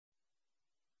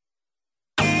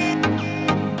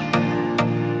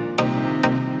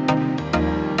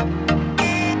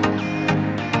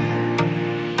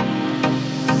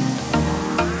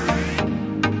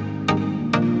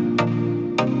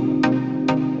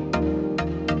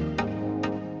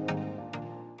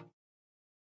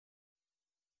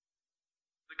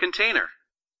container.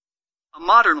 A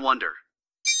modern wonder.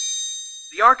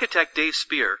 The architect Dave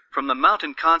Spear, from the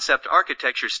Mountain Concept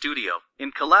Architecture Studio, in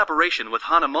collaboration with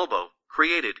Hanamobo,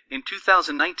 created, in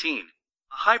 2019, a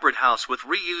hybrid house with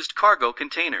reused cargo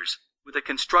containers, with a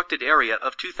constructed area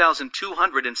of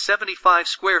 2,275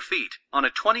 square feet, on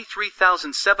a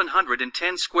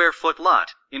 23,710 square foot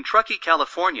lot, in Truckee,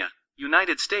 California,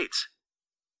 United States.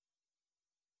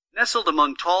 Nestled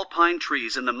among tall pine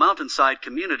trees in the mountainside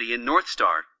community in North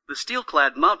Star, the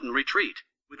steel-clad mountain retreat,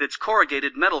 with its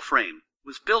corrugated metal frame,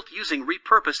 was built using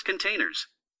repurposed containers.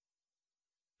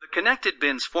 The connected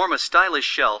bins form a stylish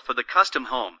shell for the custom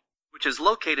home, which is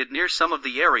located near some of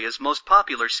the area's most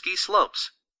popular ski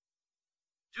slopes.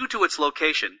 Due to its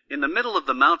location, in the middle of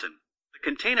the mountain, the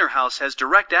container house has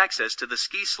direct access to the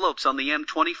ski slopes on the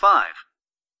M25.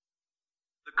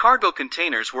 The cargo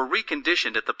containers were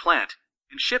reconditioned at the plant,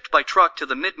 and shipped by truck to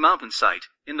the mid-mountain site,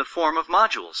 in the form of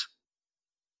modules.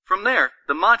 From there,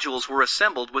 the modules were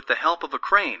assembled with the help of a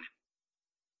crane.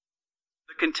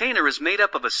 The container is made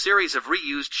up of a series of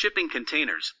reused shipping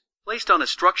containers, placed on a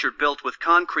structure built with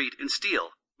concrete and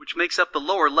steel, which makes up the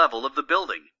lower level of the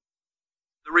building.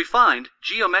 The refined,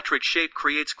 geometric shape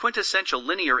creates quintessential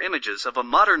linear images of a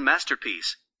modern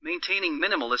masterpiece, maintaining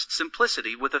minimalist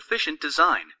simplicity with efficient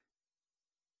design.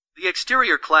 The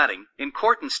exterior cladding, in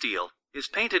Corten steel, is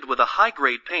painted with a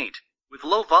high-grade paint, with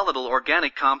low volatile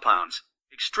organic compounds,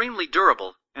 extremely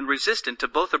durable, and resistant to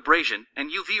both abrasion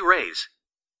and UV rays.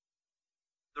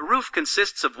 The roof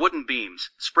consists of wooden beams,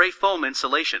 spray foam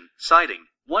insulation, siding,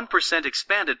 1%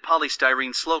 expanded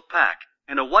polystyrene slope pack,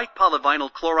 and a white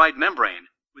polyvinyl chloride membrane,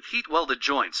 with heat-welded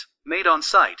joints, made on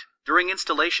site, during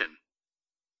installation.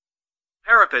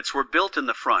 Parapets were built in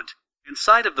the front and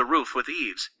side of the roof with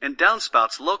eaves and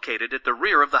downspouts located at the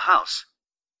rear of the house.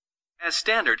 As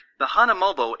standard, the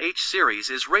Hanamobo H-Series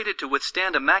is rated to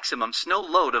withstand a maximum snow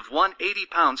load of 180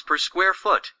 pounds per square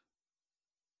foot.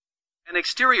 An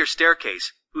exterior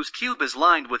staircase, whose cube is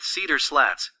lined with cedar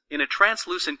slats, in a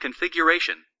translucent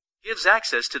configuration, gives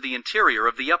access to the interior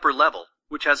of the upper level,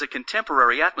 which has a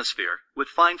contemporary atmosphere, with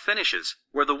fine finishes,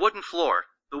 where the wooden floor,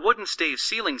 the wooden stave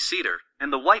ceiling cedar,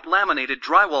 and the white laminated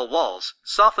drywall walls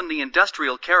soften the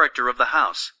industrial character of the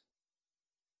house.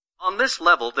 On this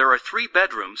level there are 3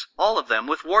 bedrooms, all of them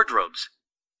with wardrobes.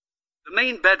 The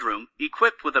main bedroom,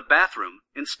 equipped with a bathroom,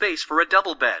 and space for a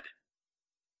double bed.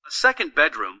 A second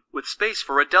bedroom, with space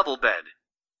for a double bed.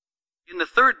 In the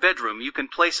third bedroom you can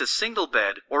place a single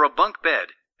bed or a bunk bed,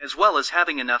 as well as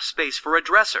having enough space for a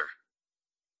dresser.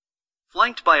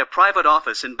 Flanked by a private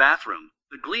office and bathroom,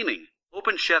 the gleaming,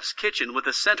 open chef's kitchen with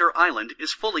a center island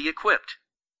is fully equipped.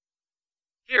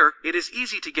 Here, it is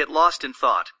easy to get lost in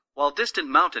thought, while distant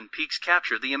mountain peaks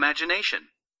capture the imagination.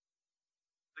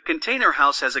 The container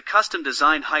house has a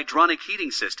custom-designed hydronic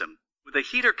heating system, with a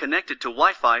heater connected to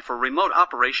Wi-Fi for remote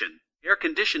operation, air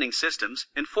conditioning systems,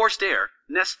 and forced air,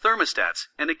 Nest thermostats,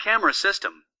 and a camera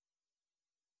system.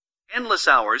 Endless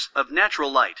hours of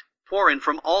natural light pour in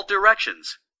from all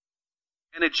directions.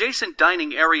 An adjacent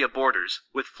dining area borders,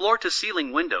 with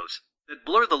floor-to-ceiling windows, that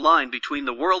blur the line between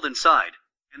the world inside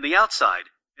and the outside,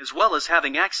 as well as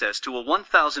having access to a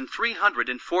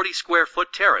 1,340 square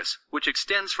foot terrace, which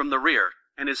extends from the rear,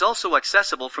 and is also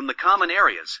accessible from the common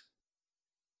areas.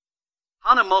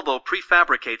 Hanamobo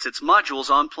prefabricates its modules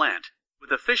on plant,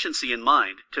 with efficiency in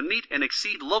mind, to meet and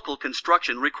exceed local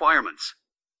construction requirements.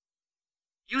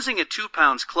 Using a 2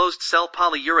 pounds closed-cell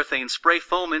polyurethane spray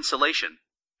foam insulation,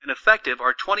 an effective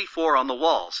are 24 on the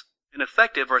walls, an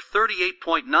effective are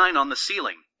 38.9 on the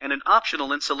ceiling, and an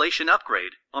optional insulation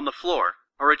upgrade, on the floor,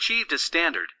 are achieved as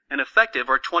standard, and effective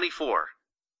are 24.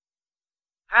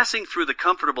 Passing through the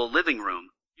comfortable living room,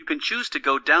 you can choose to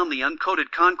go down the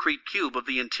uncoated concrete cube of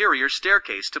the interior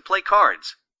staircase to play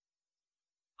cards.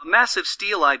 A massive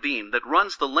steel I-beam that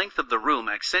runs the length of the room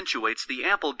accentuates the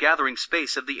ample gathering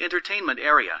space of the entertainment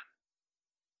area.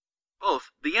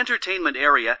 Both the entertainment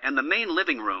area and the main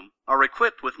living room are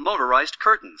equipped with motorized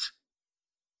curtains.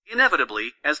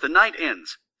 Inevitably, as the night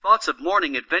ends, thoughts of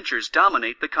morning adventures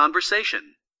dominate the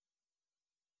conversation.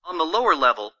 On the lower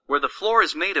level, where the floor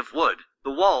is made of wood,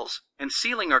 the walls and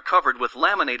ceiling are covered with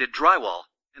laminated drywall,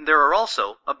 and there are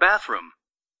also a bathroom,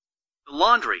 the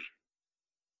laundry,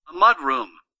 a mud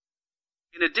room,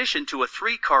 in addition to a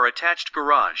 3-car attached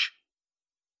garage.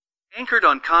 Anchored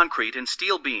on concrete and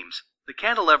steel beams, the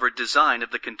cantilevered design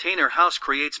of the container house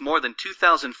creates more than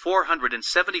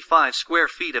 2,475 square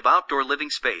feet of outdoor living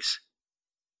space.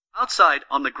 Outside,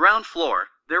 on the ground floor,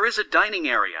 there is a dining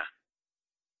area.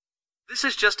 This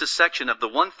is just a section of the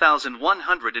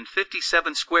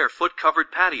 1,157 square foot covered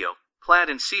patio, clad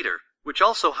in cedar, which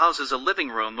also houses a living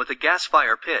room with a gas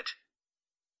fire pit.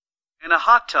 and a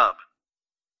hot tub.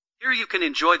 Here you can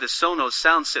enjoy the Sonos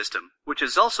sound system, which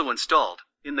is also installed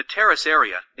in the terrace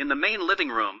area, in the main living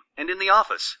room, and in the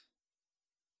office.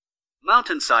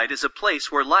 Mountainside is a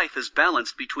place where life is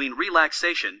balanced between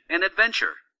relaxation and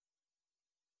adventure.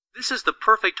 This is the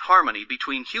perfect harmony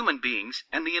between human beings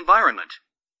and the environment.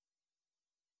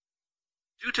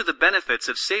 Due to the benefits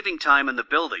of saving time in the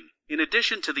building, in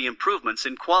addition to the improvements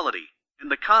in quality and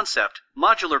the concept,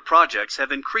 modular projects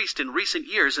have increased in recent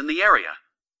years in the area.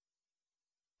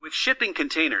 With shipping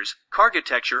containers,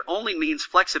 Cargotecture only means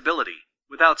flexibility,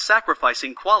 without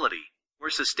sacrificing quality, where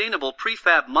sustainable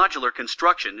prefab modular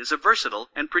construction is a versatile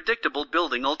and predictable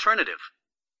building alternative.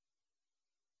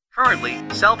 Currently,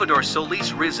 Salvador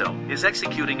Solis Rizzo is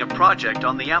executing a project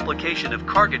on the application of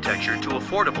Cargotecture to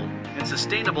affordable and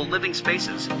sustainable living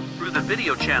spaces through the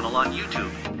video channel on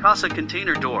YouTube,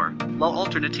 Contenedor, La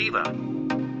Alternativa.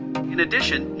 In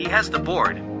addition, he has the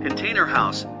board, Container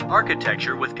House,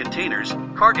 Architecture with Containers,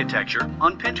 Cargotecture,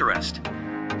 on Pinterest.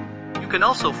 You can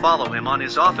also follow him on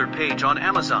his author page on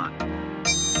Amazon.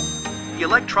 The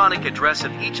electronic address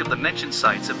of each of the mentioned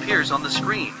sites appears on the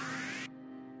screen.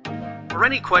 For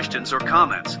any questions or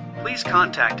comments, please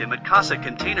contact him at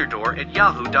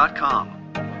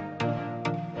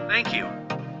casacontenedor@yahoo.com. Thank you.